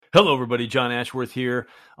Hello, everybody. John Ashworth here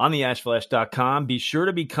on theashflash.com. Be sure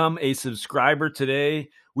to become a subscriber today.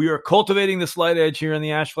 We are cultivating the slight edge here on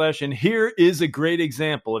the Ash Flash, and here is a great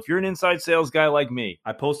example. If you're an inside sales guy like me,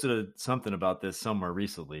 I posted something about this somewhere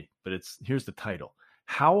recently, but here's the title.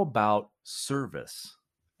 How about service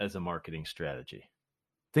as a marketing strategy?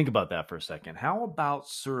 Think about that for a second. How about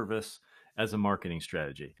service as a marketing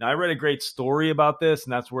strategy? Now, I read a great story about this,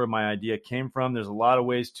 and that's where my idea came from. There's a lot of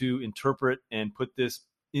ways to interpret and put this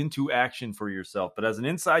into action for yourself. But as an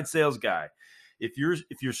inside sales guy, if you're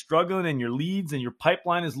struggling and your leads and your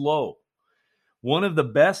pipeline is low, one of the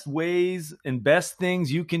best ways and best things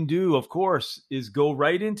you can do, of course, is go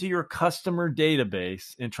right into your customer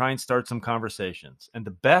database and try and start some conversations. And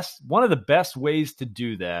one of the best ways to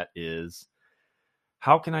do that is,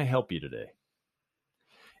 how can I help you today?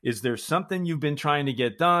 Is there something you've been trying to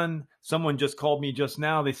get done? Someone just called me just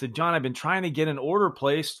now. They said, John, I've been trying to get an order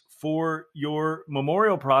placed for your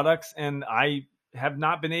memorial products, and I have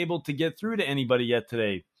not been able to get through to anybody yet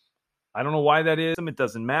today. I don't know why that is. It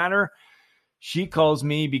doesn't matter. She calls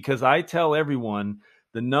me because I tell everyone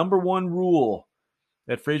the number one rule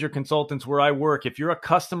at Fraser Consultants where I work, if you're a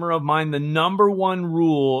customer of mine, the number one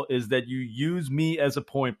rule is that you use me as a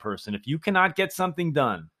point person. If you cannot get something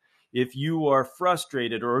done, if you are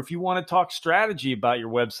frustrated, or if you want to talk strategy about your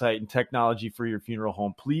website and technology for your funeral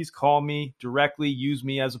home, please call me directly. Use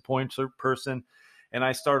me as a point person. And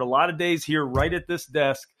I start a lot of days here right at this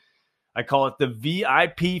desk. I call it the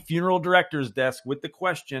VIP Funeral Director's Desk with the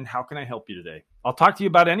question, how can I help you today? I'll talk to you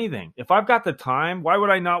about anything. If I've got the time, why would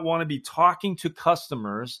I not want to be talking to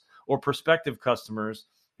customers or prospective customers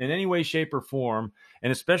in any way, shape, or form,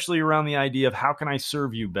 and especially around the idea of how can I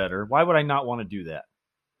serve you better? Why would I not want to do that?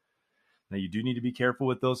 Now, you do need to be careful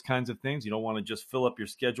with those kinds of things. You don't want to just fill up your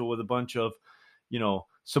schedule with a bunch of,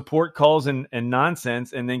 support calls and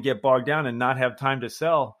nonsense and then get bogged down and not have time to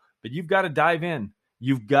sell. But you've got to dive in.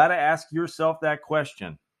 You've got to ask yourself that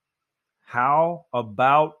question. How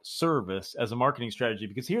about service as a marketing strategy?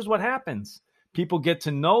 Because here's what happens. People get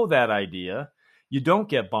to know that idea. You don't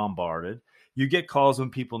get bombarded. You get calls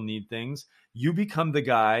when people need things. You become the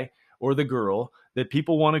guy or the girl that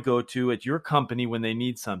people want to go to at your company when they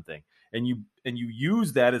need something. And you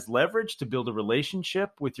use that as leverage to build a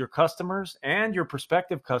relationship with your customers and your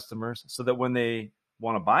prospective customers so that when they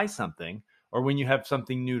want to buy something or when you have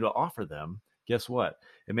something new to offer them, guess what?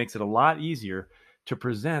 It makes it a lot easier to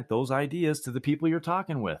present those ideas to the people you're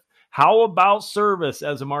talking with. How about service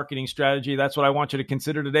as a marketing strategy? That's what I want you to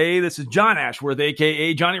consider today. This is John Ashworth,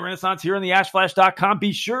 a.k.a. Johnny Renaissance, here on theashflash.com.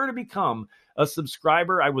 Be sure to become a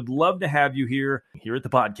subscriber. I would love to have you here at the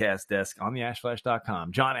podcast desk on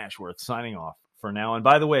theashflash.com. John Ashworth signing off for now. And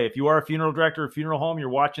by the way, if you are a funeral director or funeral home, you're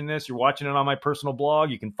watching this, you're watching it on my personal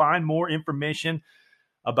blog, you can find more information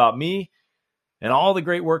about me and all the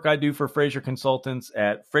great work I do for Fraser Consultants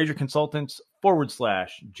at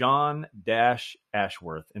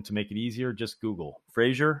Fraser-Consultants/John-Ashworth. And to make it easier, just Google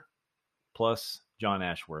Fraser plus John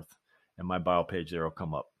Ashworth, and my bio page there will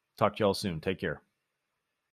come up. Talk to y'all soon. Take care.